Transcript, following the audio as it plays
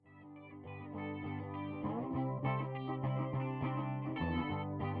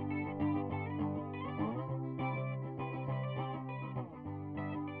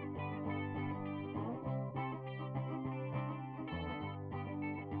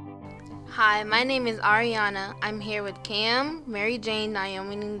Hi, my name is Ariana. I'm here with Cam, Mary Jane,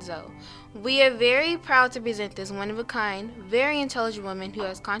 Naomi, and Zoe. We are very proud to present this one-of-a-kind, very intelligent woman who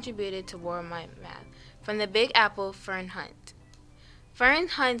has contributed to world math. From the Big Apple, Fern Hunt. Fern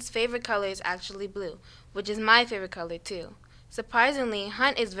Hunt's favorite color is actually blue, which is my favorite color too. Surprisingly,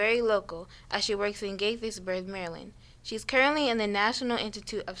 Hunt is very local as she works in Gaithersburg, Maryland. She's currently in the National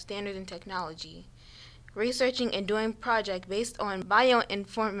Institute of Standards and Technology, researching and doing project based on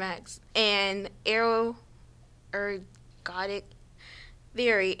bioinformatics and ergodic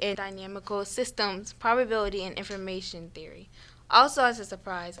theory and dynamical systems, probability, and information theory. Also, as a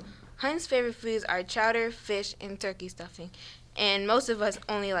surprise, Hunt's favorite foods are chowder, fish, and turkey stuffing, and most of us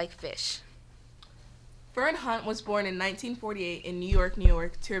only like fish. Fern Hunt was born in 1948 in New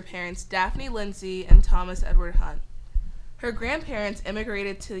York, to her parents Daphne Lindsay and Thomas Edward Hunt. Her grandparents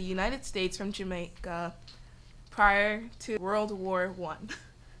immigrated to the United States from Jamaica prior to World War I.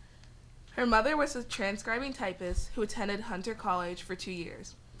 Her mother was a transcribing typist who attended Hunter College for 2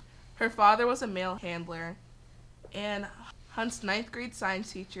 years. Her father was a mail handler, and Hunt's ninth grade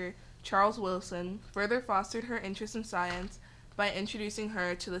science teacher, Charles Wilson, further fostered her interest in science by introducing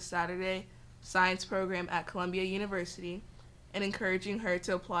her to the Saturday Science program at Columbia University and encouraging her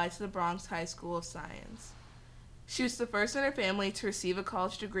to apply to the Bronx High School of Science. She was the first in her family to receive a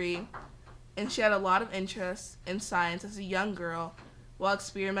college degree, and she had a lot of interest in science as a young girl while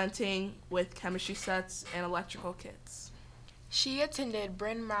experimenting with chemistry sets and electrical kits. She attended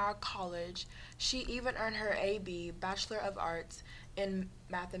Bryn Mawr College. She even earned her AB, Bachelor of Arts, in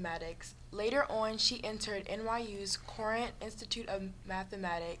Mathematics. Later on, she entered NYU's Courant Institute of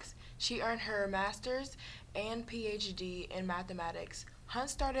Mathematics. She earned her master's and PhD in mathematics. Hunt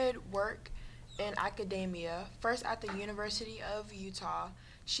started work in academia, first at the University of Utah.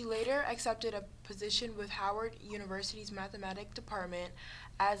 She later accepted a position with Howard University's mathematics department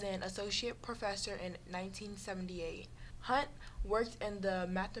as an associate professor in 1978. Hunt worked in the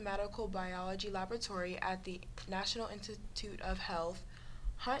mathematical biology laboratory at the National Institute of Health.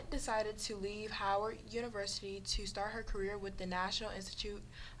 Hunt decided to leave Howard University to start her career with the National Institute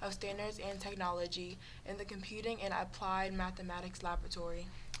of Standards and Technology in the Computing and Applied Mathematics Laboratory.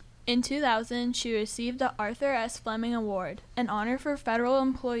 In 2000, she received the Arthur S. Fleming Award, an honor for federal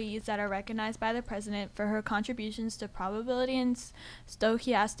employees that are recognized by the president for her contributions to probability and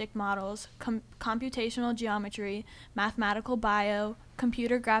stochastic models, computational geometry, mathematical bio,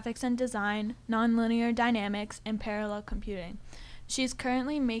 computer graphics and design, nonlinear dynamics, and parallel computing. She's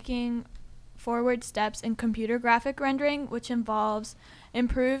currently making forward steps in computer graphic rendering, which involves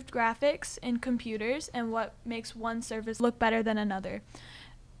improved graphics in computers and what makes one surface look better than another.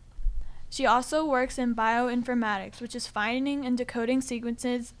 She also works in bioinformatics, which is finding and decoding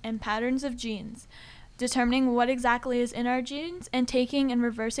sequences and patterns of genes, determining what exactly is in our genes, and taking and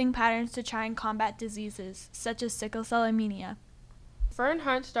reversing patterns to try and combat diseases, such as sickle cell anemia. Fern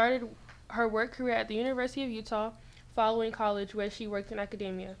Hunt started her work career at the University of Utah following college, where she worked in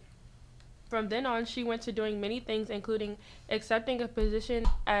academia. From then on, she went to doing many things, including accepting a position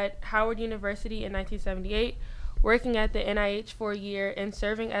at Howard University in 1978, working at the NIH for a year, and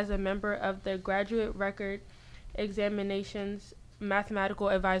serving as a member of the Graduate Record Examinations Mathematical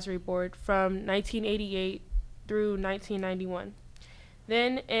Advisory Board from 1988 through 1991.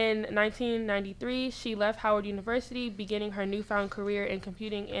 Then, in 1993, she left Howard University, beginning her newfound career in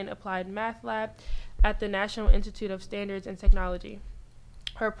Computing and Applied Math Lab at the National Institute of Standards and Technology.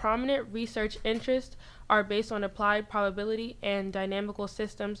 Her prominent research interests are based on applied probability and dynamical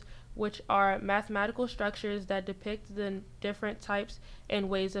systems, which are mathematical structures that depict the different types and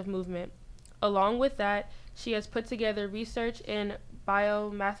ways of movement. Along with that, she has put together research in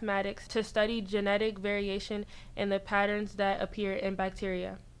biomathematics to study genetic variation and the patterns that appear in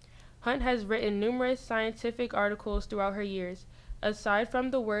bacteria. Hunt has written numerous scientific articles throughout her years. Aside from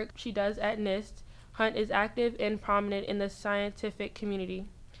the work she does at NIST, Hunt is active and prominent in the scientific community.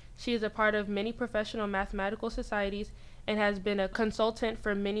 She is a part of many professional mathematical societies and has been a consultant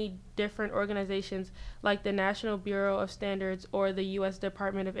for many different organizations like the National Bureau of Standards or the U.S.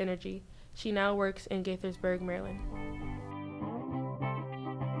 Department of Energy. She now works in Gaithersburg, Maryland.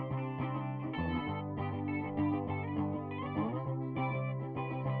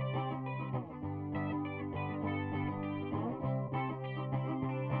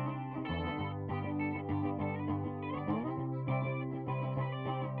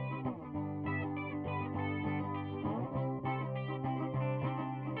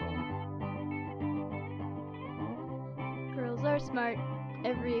 Girls are smart.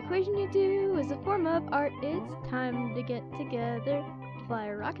 Every equation you do is a form of art. It's time to get together,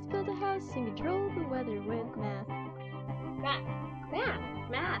 fly rockets, build a house, and control the weather with math. Math. Math.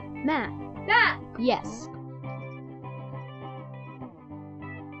 Yes.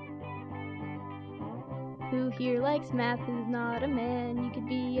 Who here likes math? Who's not a man? You could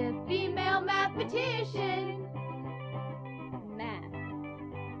be